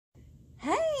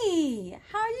Hey,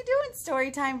 how are you doing,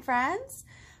 Storytime friends?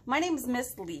 My name is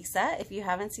Miss Lisa. If you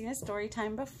haven't seen a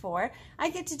Storytime before, I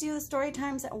get to do the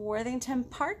Storytimes at Worthington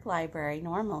Park Library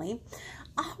normally.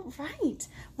 All right,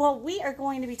 well, we are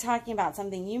going to be talking about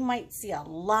something you might see a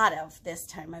lot of this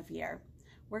time of year.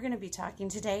 We're going to be talking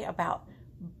today about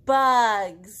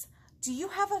bugs. Do you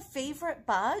have a favorite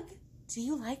bug? Do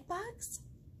you like bugs?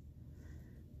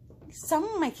 Some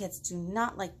of my kids do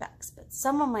not like bugs, but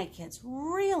some of my kids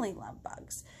really love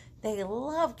bugs. They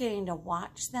love getting to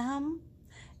watch them,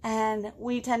 and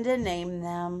we tend to name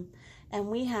them, and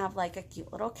we have like a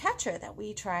cute little catcher that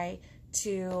we try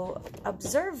to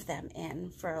observe them in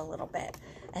for a little bit.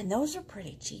 And those are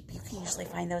pretty cheap. You can usually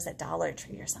find those at Dollar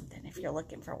Tree or something if you're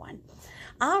looking for one.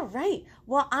 All right,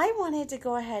 well, I wanted to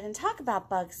go ahead and talk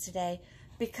about bugs today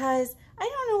because I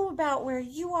don't know about where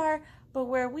you are, but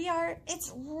where we are,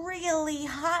 it's really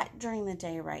hot during the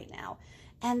day right now.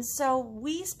 And so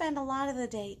we spend a lot of the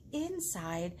day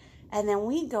inside, and then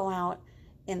we go out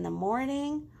in the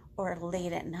morning or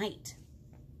late at night.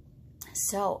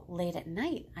 So late at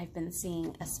night, I've been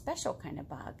seeing a special kind of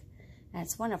bug, and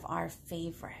it's one of our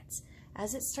favorites.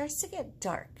 As it starts to get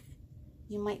dark,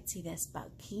 you might see this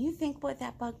bug. Can you think what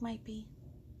that bug might be?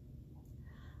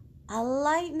 A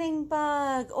lightning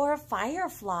bug or a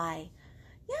firefly.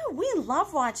 Yeah, we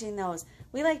love watching those.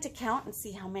 We like to count and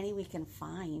see how many we can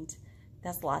find.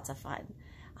 That's lots of fun.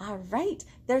 All right,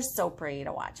 they're so pretty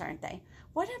to watch, aren't they?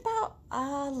 What about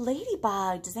a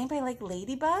ladybug? Does anybody like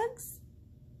ladybugs?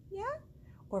 Yeah?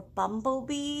 Or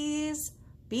bumblebees?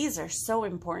 Bees are so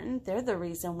important. They're the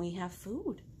reason we have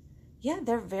food. Yeah,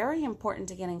 they're very important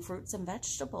to getting fruits and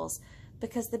vegetables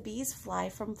because the bees fly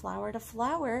from flower to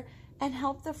flower and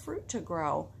help the fruit to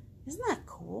grow. Isn't that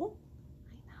cool?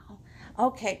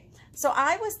 Okay, so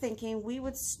I was thinking we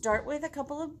would start with a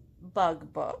couple of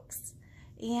bug books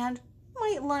and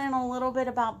might learn a little bit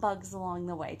about bugs along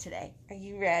the way today. Are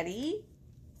you ready?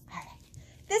 All right.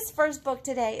 This first book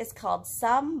today is called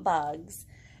Some Bugs,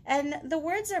 and the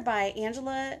words are by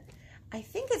Angela, I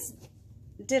think it's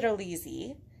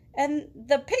Didderlisi, and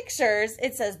the pictures,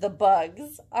 it says the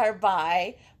bugs, are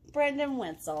by Brendan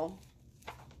Wenzel.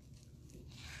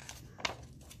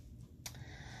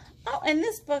 Oh, and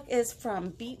this book is from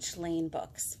Beach Lane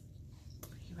Books.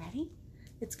 Are you ready?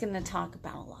 It's going to talk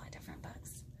about a lot of different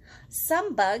bugs.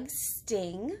 Some bugs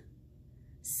sting.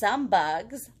 Some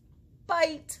bugs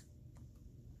bite.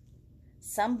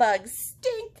 Some bugs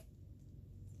stink.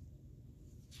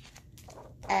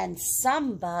 And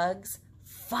some bugs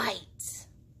fight.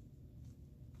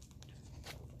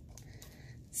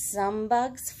 Some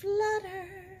bugs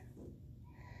flutter.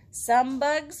 Some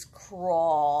bugs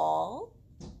crawl.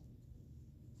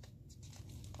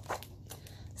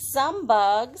 Some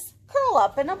bugs curl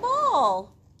up in a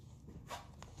ball.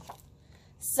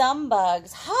 Some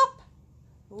bugs hop.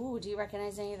 Ooh, do you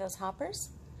recognize any of those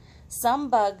hoppers? Some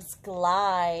bugs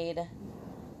glide.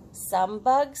 Some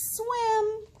bugs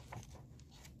swim.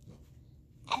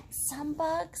 And some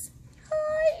bugs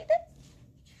hide.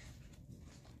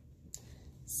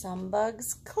 Some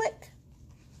bugs click.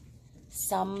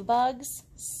 Some bugs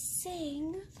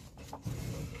sing.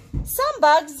 Some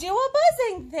bugs do a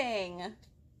buzzing thing.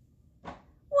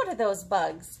 What are those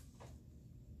bugs?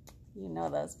 You know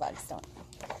those bugs, don't you?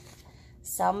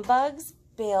 Some bugs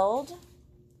build.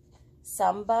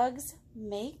 Some bugs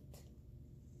make.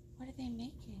 What are they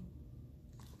making?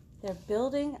 They're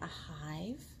building a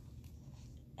hive,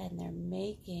 and they're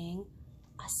making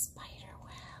a spider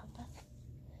web.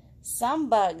 Some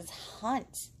bugs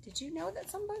hunt. Did you know that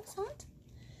some bugs hunt?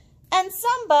 And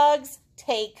some bugs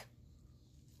take.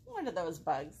 What are those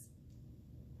bugs?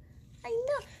 I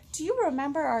know. Do you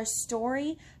remember our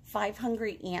story, 5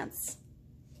 Hungry Ants,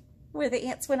 where the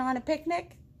ants went on a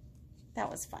picnic? That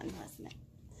was fun, wasn't it?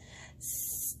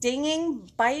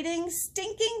 Stinging, biting,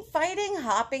 stinking, fighting,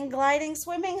 hopping, gliding,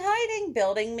 swimming, hiding,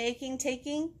 building, making,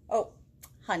 taking,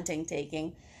 hunting,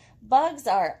 taking. Bugs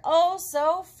are oh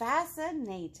so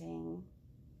fascinating.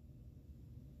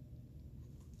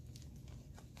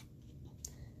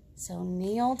 So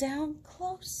kneel down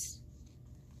close.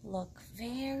 Look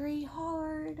very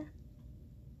hard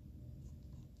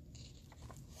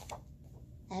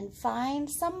and find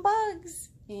some bugs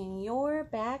in your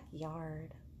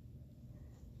backyard.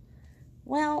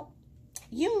 Well,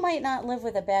 you might not live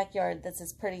with a backyard that's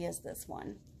as pretty as this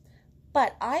one,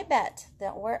 but I bet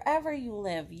that wherever you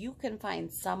live, you can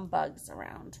find some bugs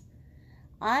around.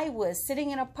 I was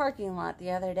sitting in a parking lot the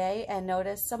other day and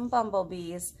noticed some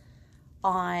bumblebees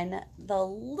on the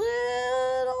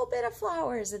little bit of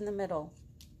flowers in the middle.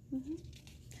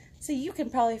 So you can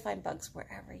probably find bugs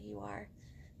wherever you are.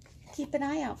 Keep an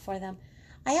eye out for them.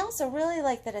 I also really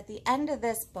like that at the end of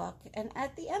this book, and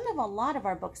at the end of a lot of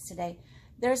our books today,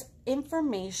 there's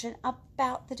information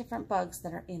about the different bugs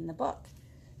that are in the book.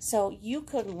 So you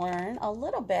could learn a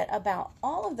little bit about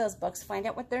all of those books, find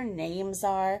out what their names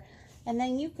are, and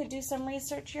then you could do some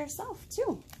research yourself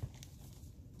too.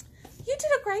 You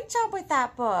did a great job with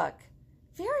that book.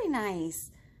 Very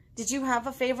nice. Did you have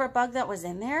a favorite bug that was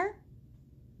in there?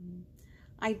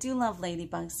 I do love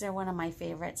ladybugs. They're one of my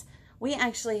favorites. We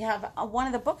actually have one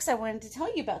of the books I wanted to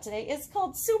tell you about today. It's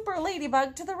called Super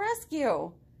Ladybug to the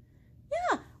Rescue.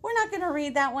 Yeah, we're not going to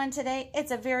read that one today.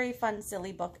 It's a very fun,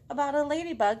 silly book about a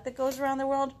ladybug that goes around the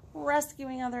world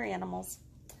rescuing other animals.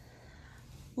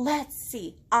 Let's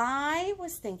see. I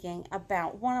was thinking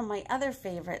about one of my other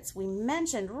favorites we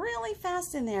mentioned really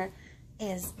fast in there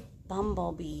is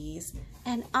bumblebees.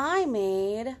 And I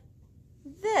made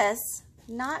this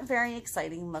not very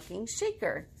exciting looking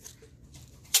shaker.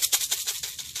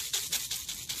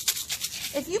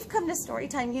 If you've come to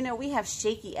Storytime, you know we have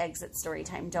shaky eggs at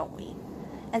Storytime, don't we?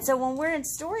 And so when we're in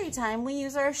Storytime, we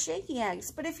use our shaky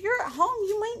eggs. But if you're at home,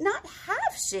 you might not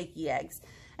have shaky eggs.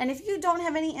 And if you don't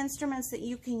have any instruments that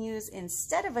you can use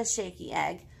instead of a shaky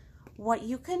egg, what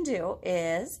you can do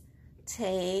is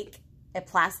take a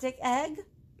plastic egg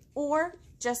or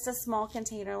just a small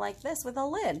container like this with a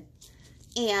lid.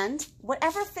 And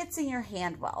whatever fits in your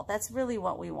hand well, that's really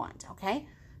what we want, okay?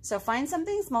 So find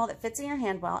something small that fits in your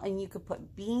hand well, and you could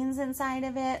put beans inside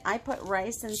of it. I put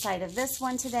rice inside of this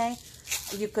one today.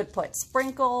 You could put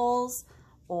sprinkles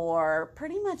or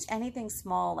pretty much anything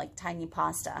small like tiny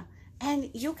pasta.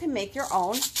 And you can make your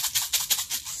own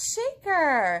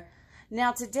shaker.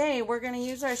 Now today we're going to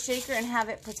use our shaker and have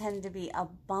it pretend to be a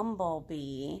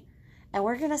bumblebee. And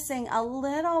we're going to sing a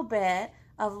little bit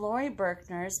of Lori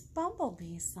Berkner's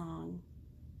Bumblebee song.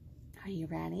 Are you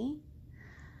ready?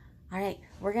 All right,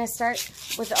 we're going to start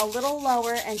with a little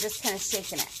lower and just kind of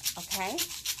shaking it, okay?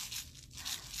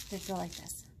 Let's go like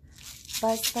this.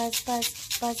 Buzz, buzz,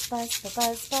 buzz, buzz, buzz,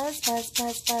 buzz, buzz, buzz,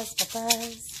 buzz, buzz,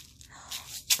 buzz.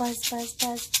 Buzz, buzz,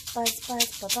 buzz, buzz,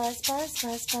 buzz, buzz, buzz,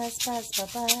 buzz, buzz,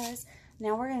 buzz, buzz.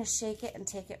 Now we're going to shake it and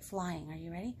take it flying. Are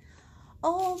you ready?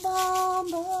 Oh,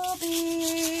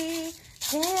 bumblebee,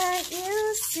 can't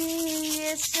you see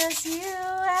it's just you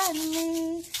and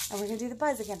me? And we're going to do the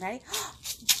buzz again. Ready?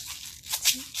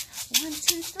 1,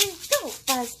 2, 3, go!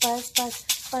 Buzz, buzz, buzz,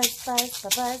 buzz, buzz,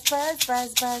 buzz, buzz,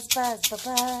 buzz, buzz, buzz, buzz.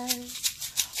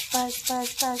 Buzz, buzz,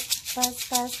 buzz, buzz,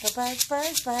 buzz, buzz,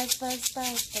 buzz, buzz, buzz,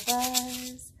 buzz,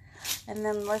 buzz. And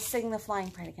then let's sing the flying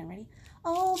part again. Ready?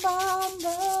 Oh,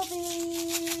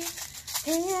 bumblebee,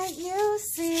 can't you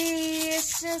see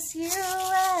it's just you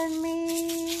and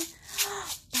me?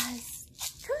 Buzz,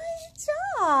 good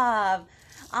job.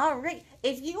 All right.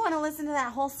 If you want to listen to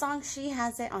that whole song, she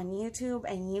has it on YouTube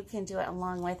and you can do it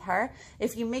along with her.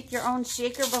 If you make your own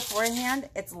shaker beforehand,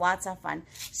 it's lots of fun.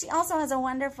 She also has a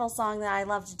wonderful song that I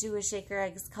love to do with shaker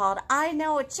eggs called I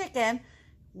Know a Chicken,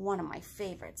 one of my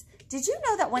favorites. Did you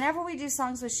know that whenever we do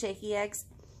songs with shaky eggs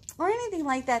or anything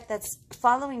like that that's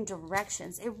following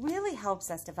directions, it really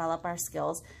helps us develop our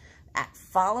skills at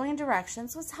following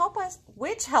directions, which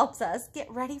helps us get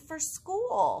ready for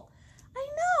school. I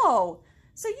know.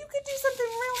 So you could do something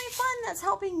really fun that's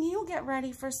helping you get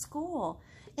ready for school.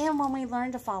 And when we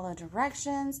learn to follow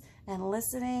directions and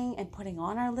listening and putting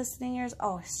on our listening ears,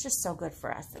 oh, it's just so good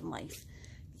for us in life.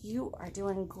 You are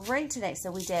doing great today. So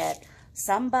we did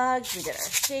some bugs, we did our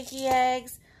shaky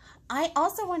eggs. I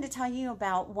also wanted to tell you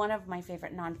about one of my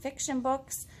favorite nonfiction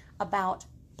books about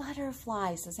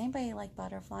butterflies. Does anybody like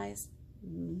butterflies?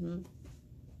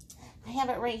 I have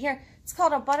it right here. It's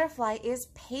called A Butterfly is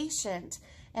Patient.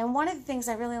 And one of the things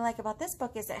I really like about this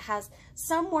book is it has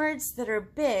some words that are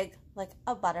big, like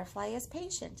a butterfly is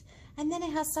patient. And then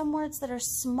it has some words that are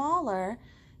smaller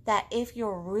that if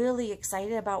you're really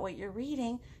excited about what you're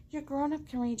reading, your grown-up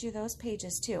can read you those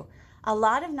pages too. A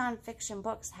lot of nonfiction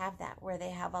books have that, where they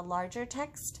have a larger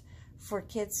text for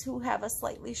kids who have a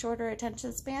slightly shorter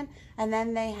attention span, and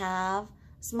then they have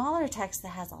smaller text that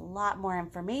has a lot more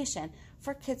information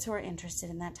for kids who are interested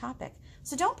in that topic.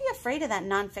 So don't be afraid of that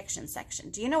nonfiction section.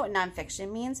 Do you know what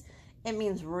nonfiction means? It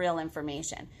means real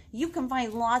information. You can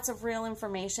find lots of real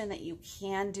information that you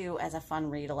can do as a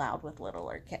fun read aloud with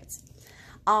littler kids.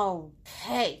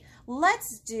 Okay,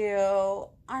 let's do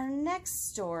our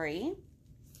next story.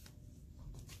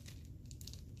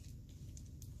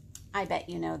 I bet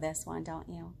you know this one, don't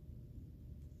you?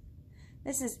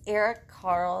 This is Eric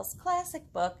Carle's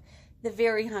classic book, The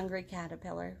Very Hungry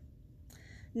Caterpillar.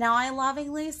 Now, I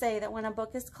lovingly say that when a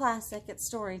book is classic at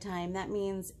Storytime, that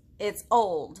means it's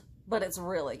old, but it's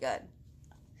really good.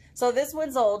 So this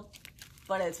one's old,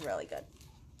 but it's really good.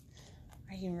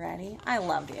 Are you ready? I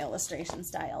love the illustration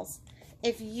styles.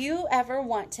 If you ever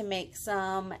want to make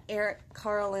some Eric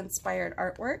Carle inspired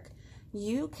artwork,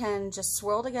 you can just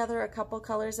swirl together a couple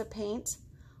colors of paint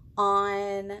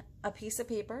on a piece of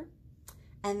paper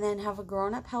and then have a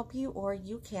grown-up help you, or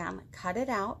you can cut it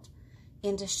out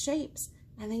into shapes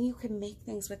and then you can make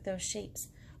things with those shapes.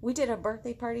 We did a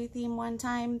birthday party theme one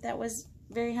time that was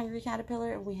Very Hungry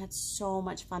Caterpillar, and we had so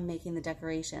much fun making the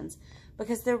decorations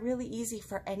because they're really easy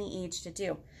for any age to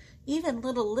do. Even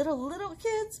little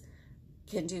kids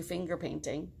can do finger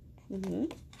painting.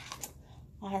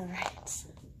 All right.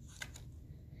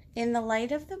 In the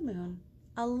light of the moon,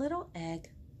 a little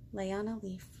egg lay on a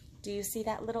leaf. Do you see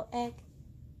that little egg?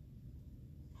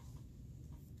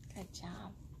 Good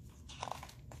job.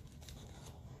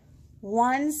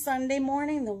 One Sunday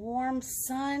morning, the warm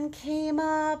sun came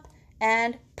up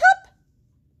and pop!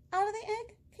 Out of the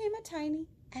egg came a tiny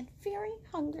and very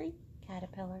hungry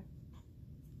caterpillar.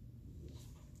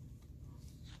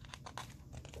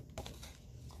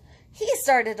 He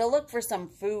started to look for some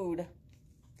food.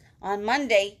 On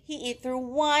Monday, he ate through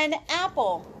one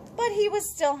apple, but he was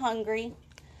still hungry.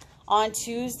 On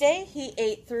Tuesday, he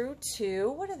ate through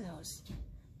two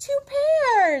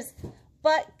pears.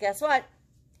 But guess what?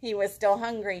 He was still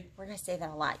hungry. We're going to say that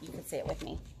a lot. You can say it with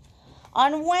me.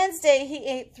 On Wednesday, he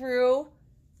ate through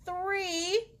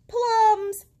 3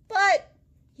 plums, but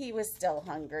he was still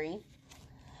hungry.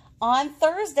 On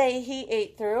Thursday, he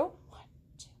ate through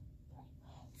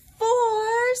 4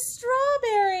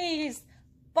 strawberries,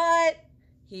 but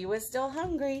he was still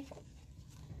hungry.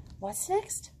 What's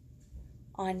next?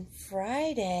 On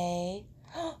Friday,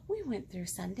 we went through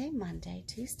Sunday, Monday,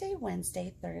 Tuesday,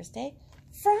 Wednesday, Thursday,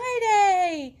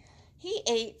 Friday. He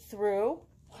ate through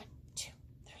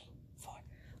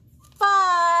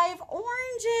 5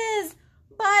 oranges,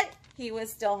 but he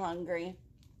was still hungry.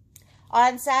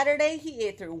 On Saturday, he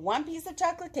ate through 1 piece of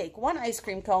chocolate cake, 1 ice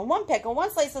cream cone, 1 pickle, 1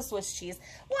 slice of Swiss cheese,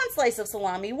 1 slice of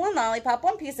salami, 1 lollipop,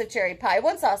 1 piece of cherry pie,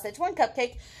 1 sausage, 1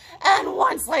 cupcake, and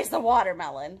 1 slice of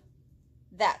watermelon.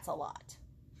 That's a lot.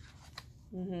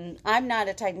 I'm not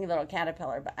a tiny little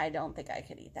caterpillar, but I don't think I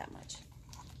could eat that much.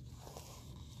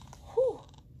 Whew.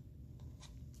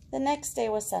 The next day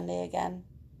was Sunday again.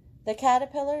 The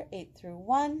caterpillar ate through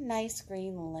 1 nice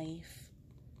green leaf.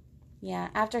 Yeah,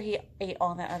 after he ate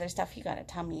all that other stuff, he got a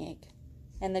tummy ache.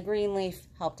 And the green leaf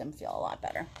helped him feel a lot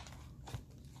better.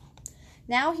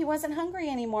 Now he wasn't hungry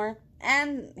anymore.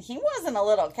 And he wasn't a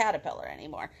little caterpillar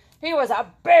anymore. He was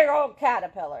a big old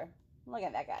caterpillar. Look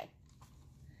at that guy.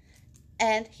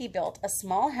 And he built a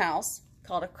small house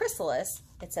called a chrysalis.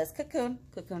 It says cocoon.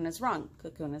 Cocoon is wrong.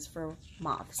 Cocoon is for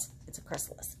moths. It's a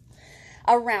chrysalis.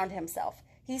 Around himself.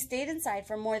 He stayed inside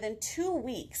for more than 2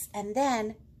 weeks. And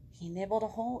then he nibbled a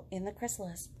hole in the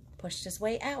chrysalis, pushed his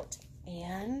way out,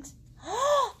 and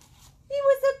he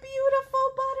was a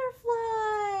beautiful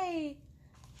butterfly.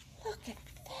 Look at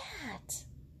that.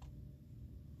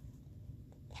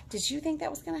 Did you think that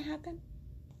was going to happen?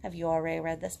 Have you already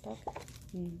read this book?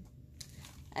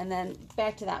 And then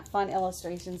back to that fun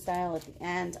illustration style at the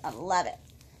end. I love it.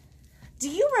 Do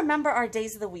you remember our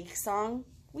Days of the Week song?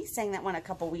 We sang that one a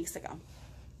couple weeks ago.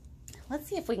 Let's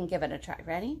see if we can give it a try.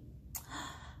 Ready?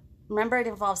 Remember, it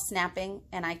involves snapping,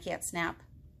 and I can't snap.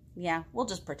 Yeah, we'll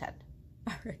just pretend.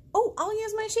 All right. Oh, I'll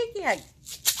use my shaky egg.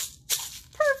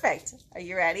 Perfect. Are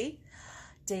you ready?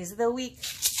 Days of the week.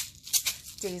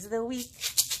 Days of the week.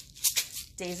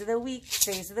 Days of the week.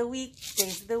 Days of the week.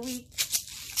 Days of the week.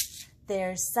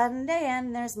 There's Sunday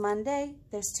and there's Monday.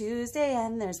 There's Tuesday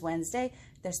and there's Wednesday.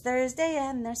 There's Thursday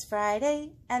and there's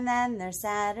Friday. And then there's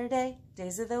Saturday.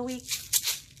 Days of the week.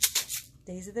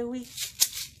 Days of the week.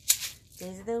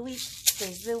 Days of the week,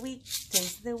 days of the week,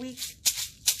 days of the week.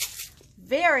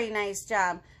 Very nice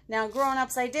job. Now,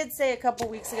 grown-ups, I did say a couple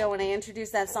weeks ago when I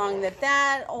introduced that song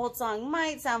that old song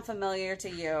might sound familiar to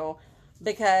you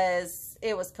because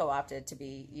it was co-opted to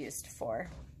be used for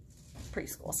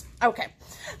preschools. Okay,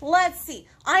 let's see.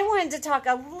 I wanted to talk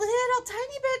a little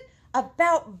tiny bit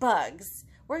about bugs.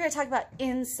 We're going to talk about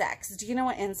insects. Do you know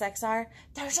what insects are?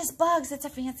 They're just bugs. It's a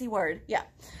fancy word. Yeah.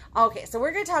 Okay, so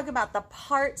we're going to talk about the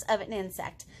parts of an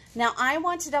insect. Now, I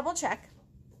want to double check.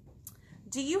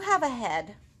 Do you have a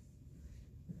head?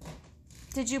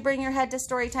 Did you bring your head to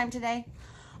story time today?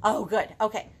 Oh, good.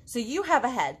 Okay, so you have a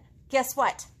head. Guess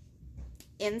what?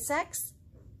 Insects,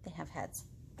 they have heads.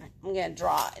 All right, I'm going to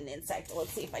draw an insect.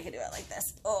 Let's see if I can do it like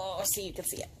this. Oh, so you can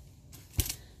see it.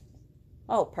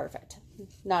 Oh, perfect.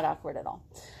 Not awkward at all.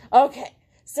 Okay,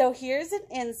 so here's an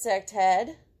insect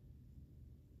head.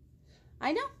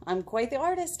 I know, I'm quite the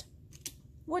artist.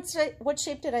 What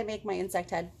shape did I make my insect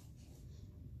head?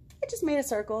 I just made a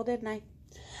circle, didn't I?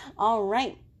 All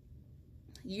right.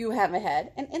 You have a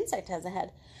head. An insect has a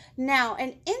head. Now,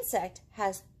 an insect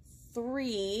has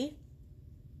 3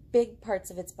 big parts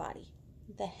of its body.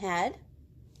 The head,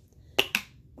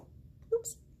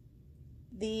 oops,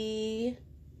 the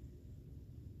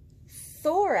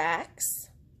thorax,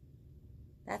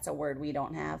 that's a word we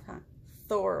don't have, huh?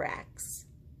 Thorax.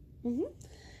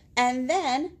 And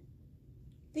then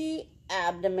the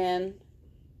abdomen.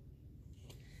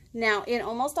 Now, in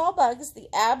almost all bugs, the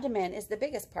abdomen is the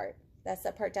biggest part. That's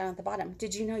that part down at the bottom.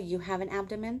 Did you know you have an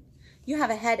abdomen? You have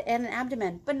a head and an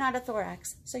abdomen, but not a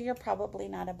thorax, so you're probably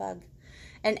not a bug.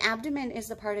 An abdomen is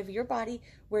the part of your body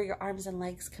where your arms and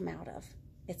legs come out of.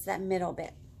 It's that middle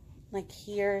bit, like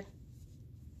here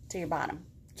to your bottom.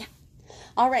 Yeah.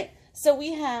 All right, so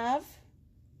we have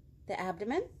the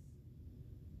abdomen,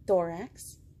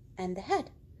 thorax, and the head.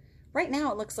 Right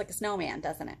now it looks like a snowman,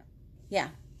 doesn't it? Yeah,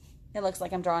 it looks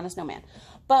like I'm drawing a snowman.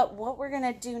 But what we're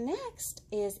going to do next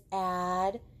is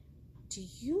add, do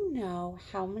you know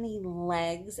how many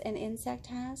legs an insect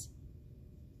has?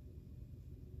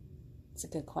 It's a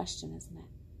good question, isn't it?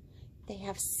 They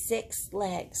have 6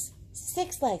 legs.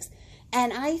 6 legs.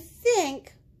 And I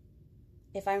think,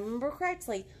 if I remember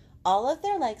correctly, all of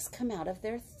their legs come out of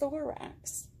their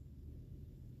thorax.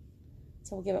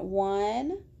 So we'll give it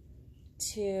 1,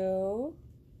 2,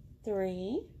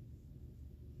 3,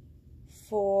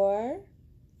 4,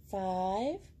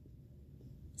 5,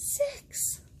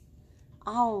 6.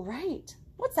 All right.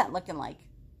 What's that looking like?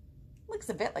 Looks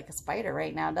a bit like a spider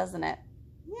right now, doesn't it?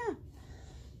 Yeah.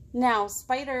 Now,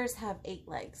 spiders have 8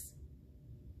 legs.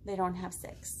 They don't have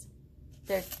 6.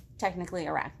 They're technically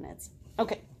arachnids.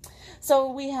 Okay.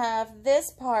 So we have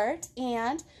this part,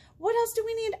 and what else do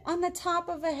we need on the top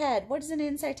of a head? What does an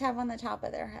insect have on the top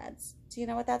of their heads? Do you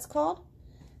know what that's called?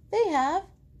 They have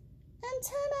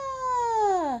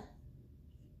antennae.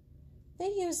 They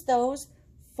use those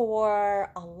for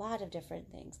a lot of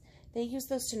different things. They use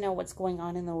those to know what's going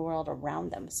on in the world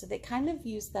around them. So they kind of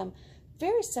use them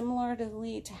very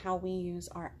similarly to how we use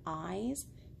our eyes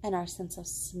and our sense of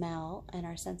smell and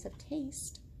our sense of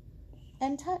taste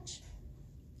and touch,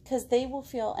 because they will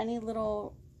feel any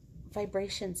little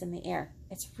vibrations in the air.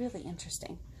 It's really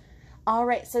interesting. All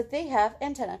right, so they have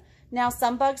antennae. Now,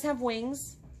 some bugs have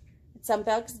wings, some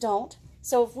bugs don't.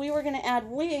 So if we were going to add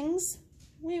wings,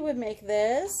 we would make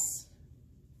this.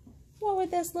 What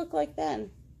would this look like then?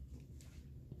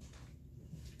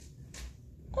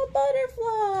 A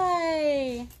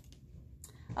butterfly.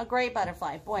 A gray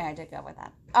butterfly. Boy, I did go with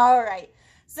that. All right.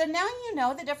 So now you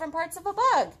know the different parts of a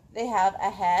bug. They have a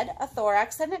head, a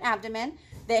thorax, and an abdomen.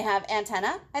 They have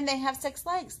antennae, and they have 6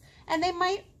 legs. And they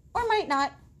might or might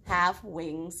not have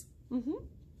wings. You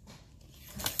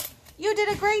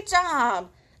did a great job.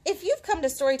 If you've come to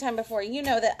Storytime before, you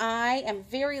know that I am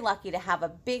very lucky to have a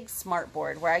big smart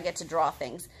board where I get to draw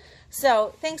things.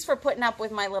 So thanks for putting up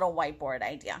with my little whiteboard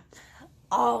idea.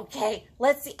 Okay,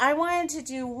 let's see. I wanted to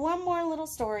do one more little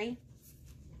story.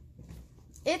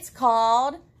 It's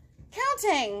called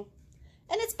Counting,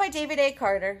 and it's by David A.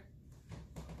 Carter.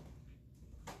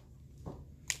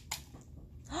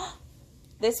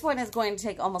 This one is going to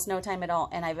take almost no time at all,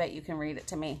 and I bet you can read it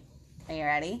to me. Are you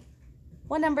ready?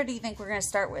 What number do you think we're going to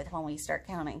start with when we start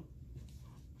counting?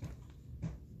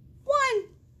 1.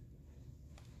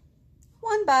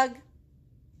 1 bug.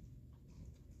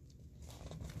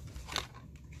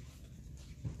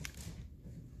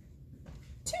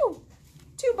 2.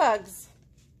 2 bugs.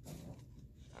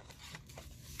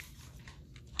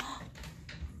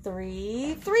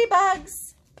 3. 3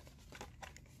 bugs.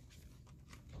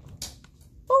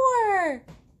 4.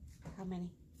 How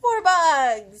many? 4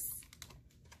 bugs.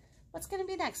 What's going to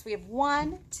be next? We have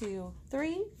 1, 2,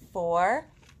 3, 4,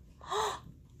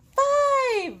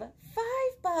 5. 5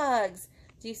 bugs.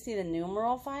 Do you see the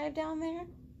numeral 5 down there?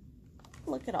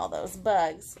 Look at all those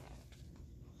bugs.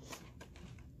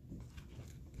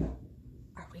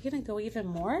 Are we going to go even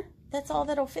more? That's all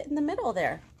that'll fit in the middle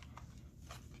there.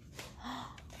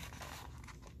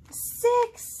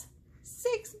 6.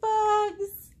 6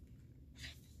 bugs.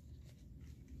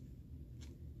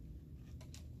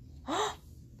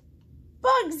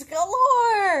 Bugs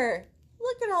galore!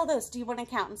 Look at all those. Do you want to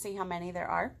count and see how many there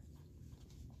are?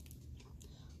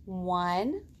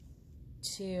 1,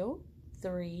 2,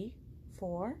 3,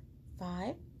 4,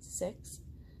 5, 6,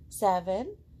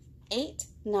 7, 8,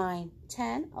 9,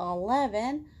 10,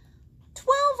 11,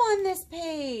 12 on this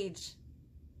page.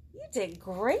 You did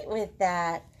great with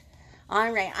that.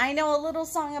 All right, I know a little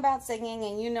song about singing,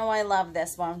 and you know I love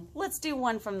this one. Let's do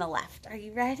one from the left. Are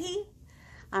you ready?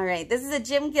 All right, this is a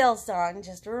Jim Gill song,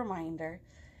 just a reminder.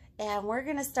 And we're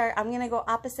going to start, I'm going to go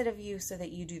opposite of you so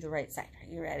that you do the right side. Are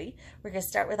you ready? We're going to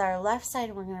start with our left side,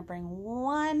 and we're going to bring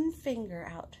one finger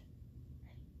out.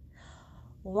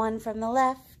 One from the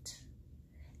left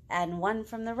and one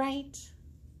from the right.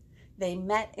 They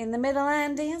met in the middle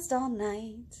and danced all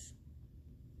night.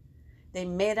 They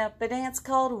made up a dance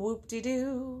called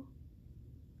Whoop-de-Doo.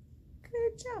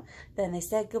 Good job. Then they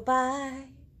said goodbye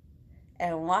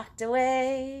and walked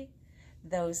away,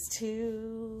 those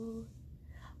two.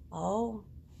 Oh,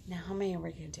 now how many are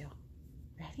we going to do?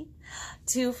 Ready?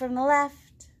 Two from the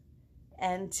left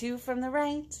and two from the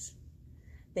right.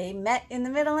 They met in the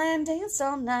middle and danced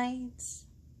all night.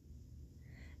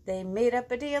 They made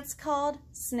up a dance called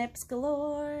Snips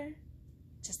Galore,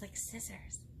 just like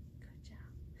scissors. Good job.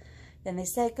 Then they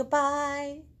said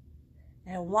goodbye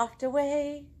and walked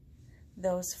away,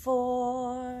 those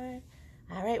four.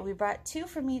 All right, we brought two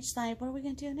from each side. What are we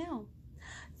going to do now?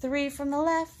 Three from the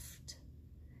left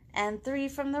and three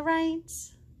from the right.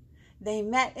 They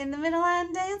met in the middle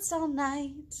and danced all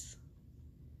night.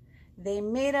 They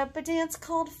made up a dance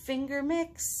called Finger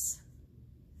Mix.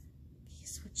 Can you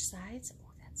switch sides?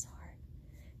 Oh, that's hard.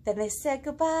 Then they said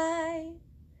goodbye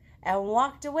and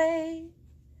walked away,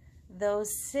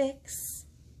 those six.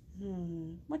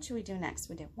 What should we do next?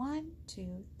 We did 1,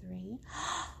 2, 3,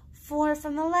 4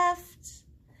 from the left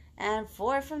and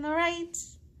 4 from the right.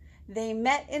 They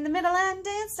met in the middle and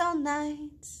danced all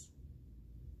night.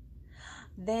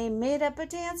 They made up a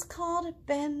dance called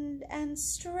Bend and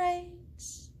Straight.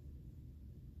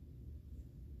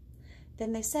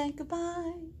 Then they said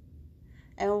goodbye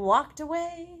and walked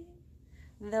away,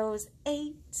 those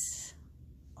 8.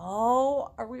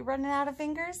 Oh, are we running out of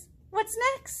fingers? What's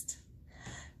next?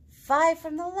 5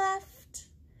 from the left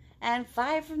and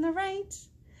 5 from the right.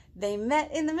 They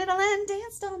met in the middle and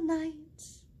danced all night.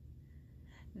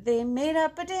 They made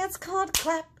up a dance called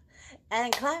Clap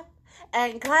and Clap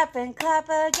and Clap and Clap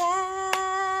again.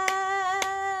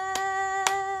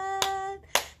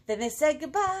 Then they said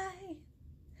goodbye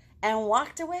and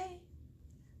walked away,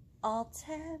 all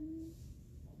 10.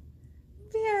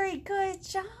 Very good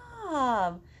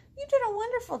job. You did a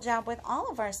wonderful job with all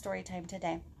of our story time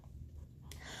today.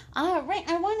 All right,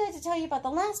 I wanted to tell you about the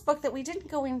last book that we didn't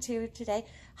go into today,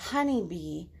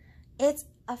 Honeybee. It's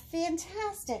a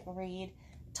fantastic read.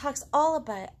 It talks all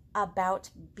about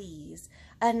bees.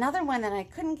 Another one that I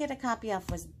couldn't get a copy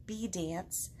of was Bee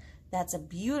Dance. That's a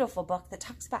beautiful book that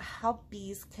talks about how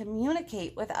bees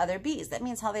communicate with other bees. That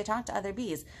means how they talk to other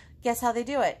bees. Guess how they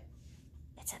do it?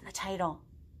 It's in the title.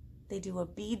 They do a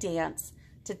bee dance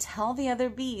to tell the other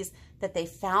bees that they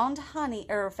found honey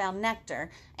or found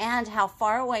nectar and how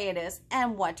far away it is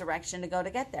and what direction to go to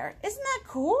get there. Isn't that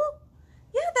cool?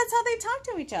 Yeah, that's how they talk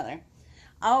to each other.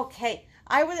 Okay,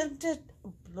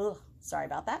 sorry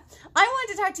about that. I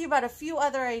wanted to talk to you about a few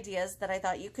other ideas that I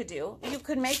thought you could do. You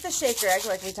could make the shaker egg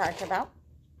like we talked about.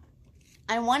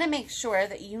 I want to make sure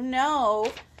that you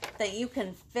know that you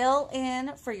can fill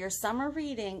in for your summer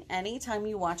reading anytime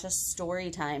you watch a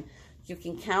story time. You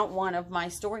can count one of my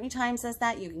story times as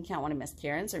that. You can count one of Miss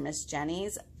Karen's or Miss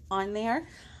Jenny's on there.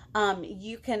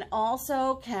 You can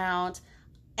also count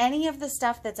any of the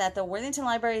stuff that's at the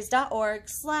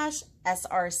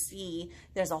worthingtonlibraries.org/SRC.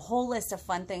 There's a whole list of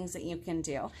fun things that you can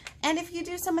do. And if you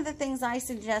do some of the things I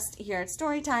suggest here at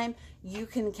Storytime, you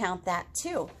can count that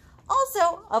too.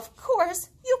 Also, of course,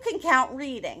 you can count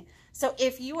reading. So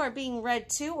if you are being read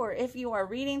to, or if you are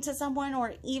reading to someone,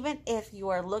 or even if you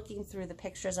are looking through the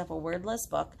pictures of a wordless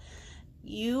book,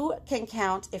 you can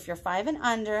count, if you're 5 and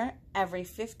under, every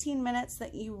 15 minutes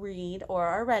that you read or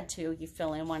are read to, you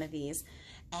fill in one of these.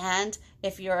 And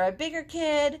if you're a bigger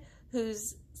kid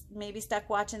who's maybe stuck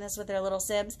watching this with their little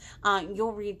sibs,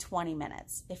 you'll read 20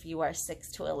 minutes if you are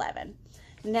 6 to 11.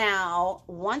 Now,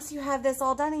 once you have this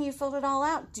all done and you filled it all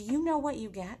out, do you know what you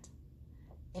get?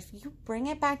 If you bring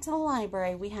it back to the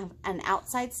library, we have an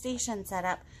outside station set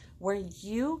up where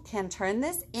you can turn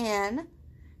this in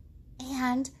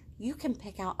and you can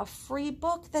pick out a free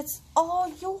book that's all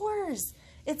yours.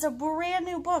 It's a brand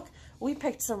new book. We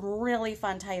picked some really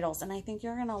fun titles, and I think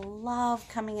you're going to love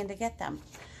coming in to get them.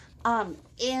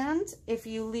 And if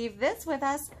you leave this with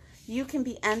us, you can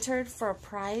be entered for a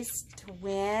prize to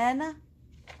win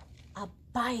a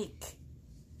bike.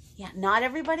 Yeah, not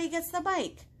everybody gets the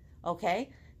bike,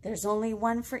 okay? There's only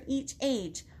one for each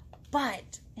age,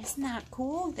 but isn't that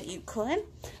cool that you could?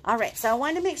 All right, so I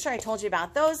wanted to make sure I told you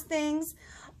about those things.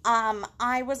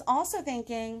 I was also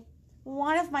thinking,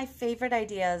 one of my favorite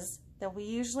ideas that we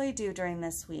usually do during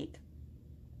this week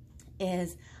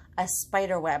is a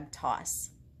spider web toss.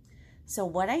 So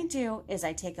what I do is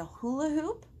I take a hula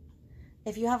hoop.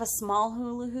 If you have a small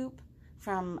hula hoop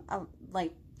from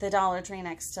like The Dollar Tree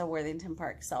next to Worthington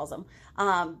Park sells them.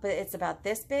 But it's about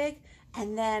this big.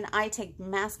 And then I take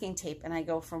masking tape and I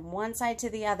go from one side to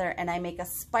the other and I make a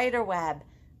spider web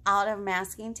out of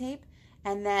masking tape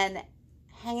and then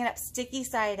hang it up sticky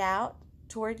side out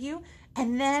toward you.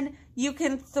 And then you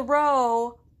can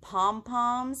throw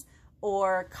pom-poms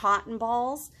or cotton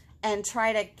balls and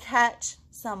try to catch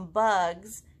some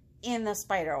bugs in the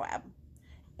spider web.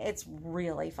 It's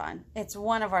really fun. It's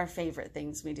one of our favorite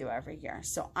things we do every year.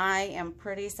 So I am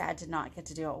pretty sad to not get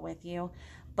to do it with you.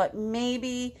 But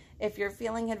maybe if you're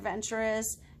feeling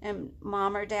adventurous and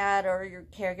mom or dad or your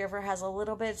caregiver has a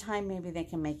little bit of time, maybe they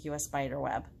can make you a spider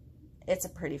web. It's a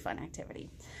pretty fun activity.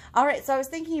 All right, so I was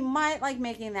thinking you might like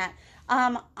making that.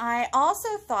 I also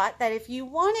thought that if you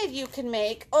wanted, you can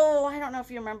make, oh, I don't know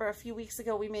if you remember a few weeks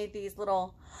ago, we made these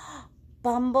little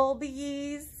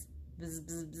bumblebees bzz,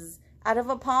 bzz, bzz, out of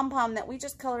a pom-pom that we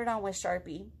just colored on with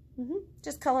Sharpie.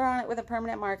 Just color on it with a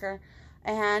permanent marker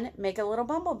and make a little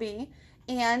bumblebee.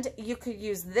 And you could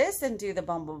use this and do the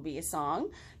bumblebee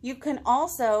song. You can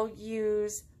also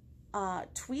use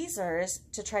tweezers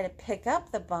to try to pick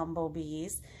up the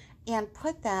bumblebees and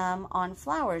put them on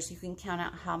flowers. You can count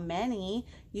out how many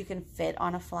you can fit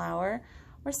on a flower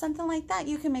or something like that.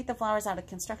 You can make the flowers out of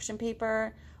construction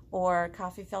paper or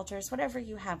coffee filters, whatever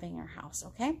you have in your house,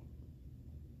 okay?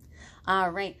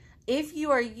 All right, if you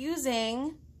are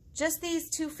using just these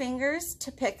two fingers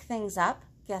to pick things up,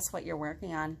 guess what you're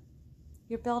working on?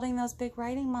 You're building those big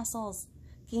writing muscles.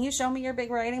 Can you show me your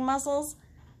big writing muscles?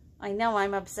 I know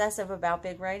I'm obsessive about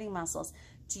big writing muscles.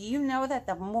 Do you know that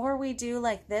the more we do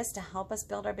like this to help us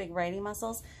build our big writing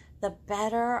muscles, the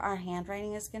better our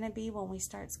handwriting is going to be when we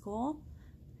start school?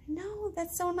 I know,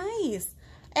 that's so nice.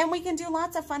 And we can do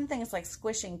lots of fun things like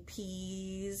squishing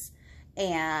peas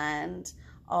and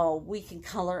we can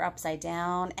color upside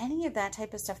down. Any of that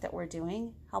type of stuff that we're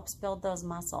doing helps build those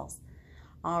muscles.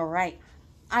 All right.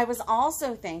 I was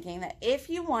also thinking that if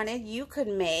you wanted, you could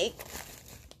make,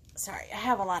 sorry, I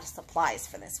have a lot of supplies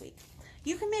for this week.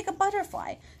 You can make a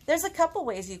butterfly. There's a couple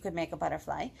ways you could make a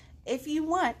butterfly. If you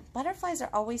want, butterflies are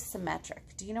always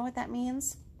symmetric. Do you know what that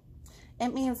means?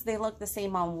 It means they look the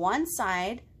same on one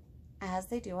side as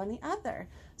they do on the other.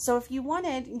 So if you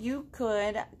wanted, you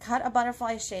could cut a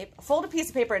butterfly shape, fold a piece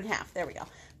of paper in half. There we go.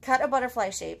 Cut a butterfly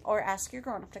shape, or ask your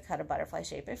grown-up to cut a butterfly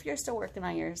shape if you're still working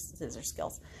on your scissor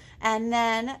skills. And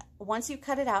then once you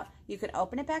cut it out, you could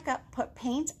open it back up, put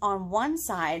paint on one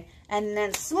side, and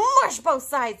then smush both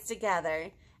sides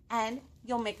together, and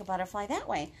you'll make a butterfly that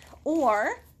way.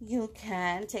 Or you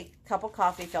can take a couple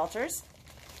coffee filters,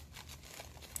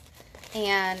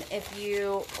 and if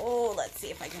you, let's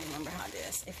see if I can remember how to do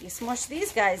this. If you smush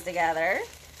these guys together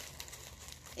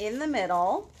in the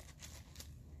middle,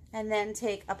 and then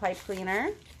take a pipe cleaner.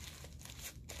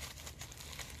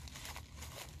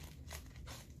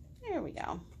 There we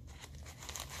go.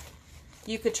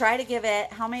 You could try to give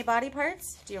it, how many body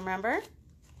parts? Do you remember?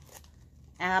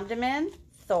 Abdomen,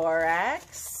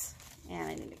 thorax, and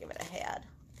I need to give it a head.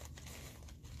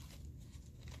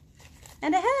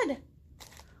 And a head.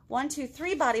 1, 2,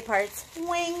 3 body parts,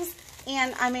 wings,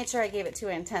 and I made sure I gave it 2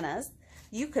 antennas.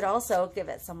 You could also give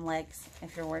it some legs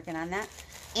if you're working on that.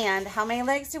 And how many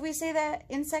legs did we say that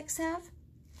insects have?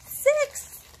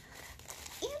 6.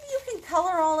 And you can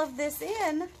color all of this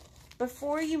in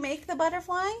before you make the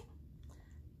butterfly.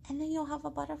 And then you'll have a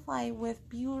butterfly with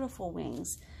beautiful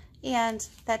wings. And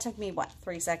that took me, what,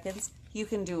 3 seconds? You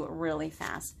can do it really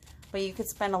fast. But you could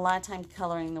spend a lot of time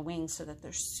coloring the wings so that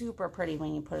they're super pretty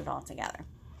when you put it all together.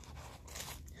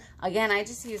 Again, I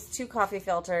just used 2 coffee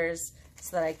filters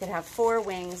so that I could have 4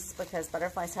 wings, because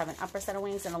butterflies have an upper set of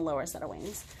wings and a lower set of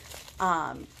wings.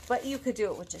 But you could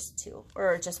do it with just 2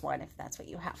 or just 1 if that's what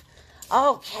you have.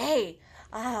 Okay.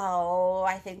 Oh,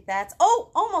 I think that's,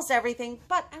 almost everything.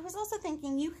 But I was also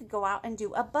thinking you could go out and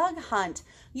do a bug hunt.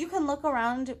 You can look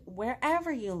around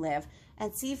wherever you live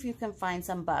and see if you can find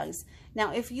some bugs.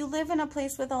 Now, if you live in a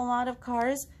place with a lot of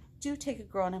cars, do take a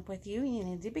grown-up with you. You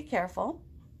need to be careful.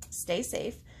 Stay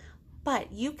safe.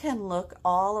 But you can look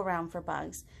all around for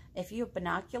bugs. If you have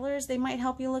binoculars, they might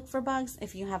help you look for bugs.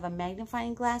 If you have a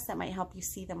magnifying glass, that might help you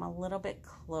see them a little bit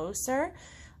closer.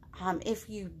 If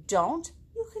you don't,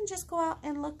 you can just go out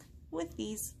and look with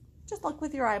these. Just look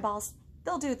with your eyeballs.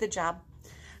 They'll do the job.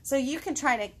 So you can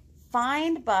try to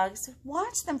find bugs,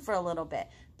 watch them for a little bit,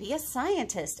 be a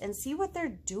scientist and see what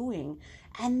they're doing.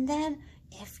 And then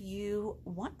if you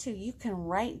want to, you can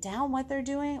write down what they're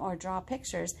doing or draw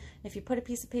pictures. If you put a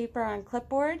piece of paper on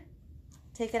clipboard,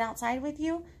 take it outside with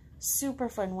you, super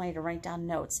fun way to write down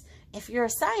notes. If you're a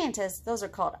scientist, those are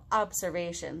called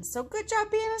observations. So good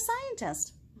job being a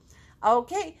scientist.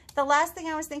 Okay, the last thing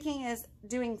I was thinking is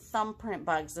doing thumbprint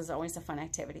bugs is always a fun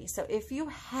activity. So if you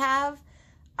have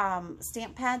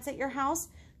stamp pads at your house,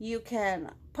 you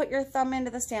can put your thumb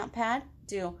into the stamp pad,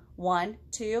 do 1,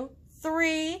 2,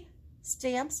 3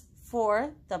 stamps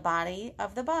for the body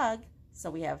of the bug. So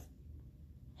we have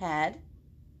head,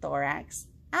 thorax,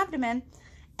 abdomen,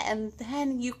 and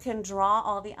then you can draw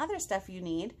all the other stuff you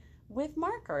need with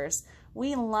markers.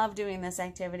 We love doing this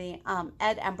activity.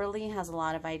 Ed Emberly has a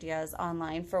lot of ideas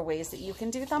online for ways that you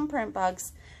can do thumbprint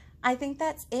bugs. I think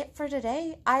that's it for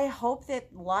today. I hope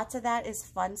that lots of that is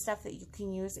fun stuff that you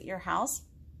can use at your house.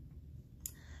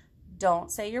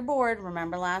 Don't say you're bored.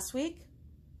 Remember last week?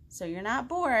 So you're not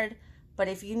bored. But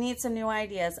if you need some new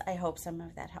ideas, I hope some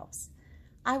of that helps.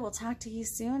 I will talk to you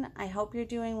soon. I hope you're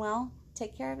doing well.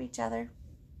 Take care of each other.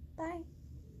 Bye.